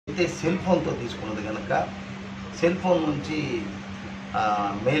అయితే సెల్ ఫోన్తో తీసుకున్నది కనుక సెల్ ఫోన్ నుంచి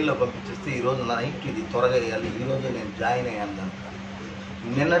మెయిల్లో పంపించేస్తే ఈరోజు నైట్ ఇది త్వరగా వేయాలి, ఈరోజే నేను జాయిన్ అయ్యాను కనుక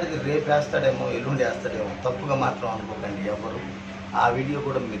నిన్నటిది రేపు వేస్తాడేమో ఎల్లుండి వేస్తాడేమో తప్పుగా మాత్రం అనుకోకండి ఎవరు. ఆ వీడియో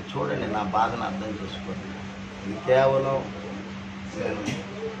కూడా మీరు చూడండి, నా బాధను అర్థం చేసుకోండి. ఇది కేవలం నేను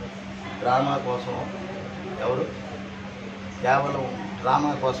డ్రామా కోసం కేవలం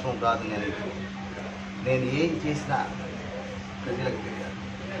డ్రామా కోసం కాదు. నేను ఏం చేసినా ప్రజలకు తెలియాలి.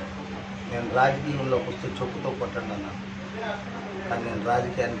 నేను రాజకీయంలోకి వస్తే చెప్పుతో కొట్టండి అన్నాను, కానీ నేను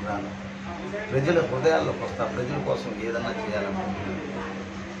రాజకీయానికి రాను. ప్రజల హృదయాల్లోకి వస్తా, ప్రజల కోసం ఏదన్నా చేయాలనుకుంటున్నాను.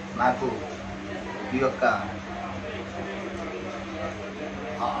 నాకు ఈ యొక్క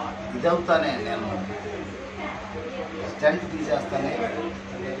ఇదవుతానే నేను స్టంట్ తీసేస్తానే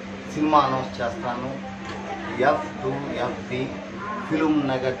సినిమా అనౌన్స్ చేస్తాను. F2 FB film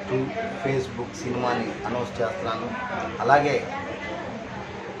Nagar 2 Facebook సినిమాని అనౌన్స్ చేస్తున్నాను. అలాగే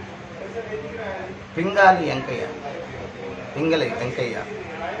పింగళి వెంకయ్య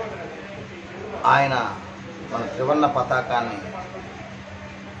ఆయన మన త్రివర్ణ పతాకాన్ని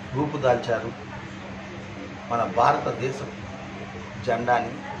రూపుదాల్చారు. మన భారతదేశ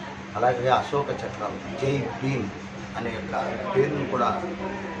జెండాని, అలాగే అశోక చక్రాలు జై భీమ్ అనే యొక్క పేరును కూడా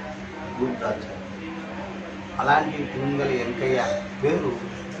రూపుదాల్చారు. అలాంటి పింగళి వెంకయ్య పేరు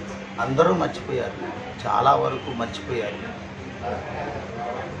అందరూ మర్చిపోయారు, చాలా వరకు మర్చిపోయారు.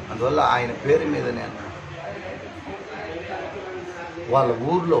 అందువల్ల ఆయన పేరు మీద నేను వాళ్ళ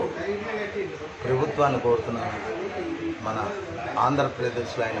ఊర్లో ప్రభుత్వాన్ని కోరుతున్నాను. మన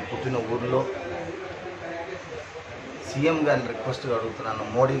ఆంధ్రప్రదేశ్లో ఆయన పుట్టిన ఊర్లో సీఎం గారిని రిక్వెస్ట్గా అడుగుతున్నాను,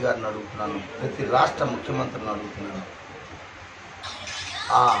 మోడీ గారిని అడుగుతున్నాను, ప్రతి రాష్ట్ర ముఖ్యమంత్రిని అడుగుతున్నాను.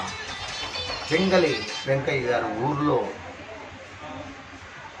 ఆ పింగళి వెంకయ్య గారి ఊర్లో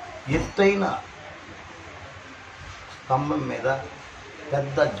ఎత్తైన స్తంభం మీద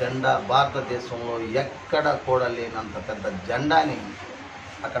పెద్ద జెండా, భారతదేశంలో ఎక్కడ కూడా లేనంత పెద్ద జెండాని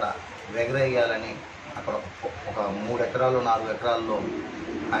అక్కడ ఎగరేయాలని, అక్కడ ఒక 3 ఎకరాలు 4 ఎకరాల్లో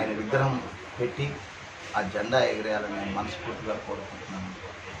ఆయన విగ్రహం పెట్టి ఆ జెండా ఎగరేయాలని నేను మనస్ఫూర్తిగా కోరుకుంటున్నాను.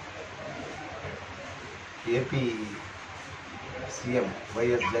 ఏపీ సీఎం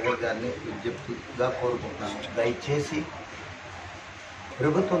వైఎస్ జగన్ గారిని విజ్ఞప్తిగా కోరుకుంటున్నాను, దయచేసి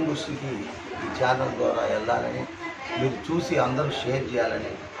ప్రభుత్వం దృష్టికి ఈ ఛానల్ ద్వారా వెళ్ళాలని, మీరు చూసి అందరూ షేర్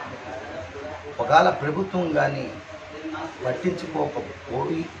చేయాలని. ఒకవేళ ప్రభుత్వం కానీ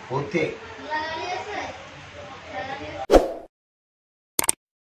పట్టించుకోకపోతే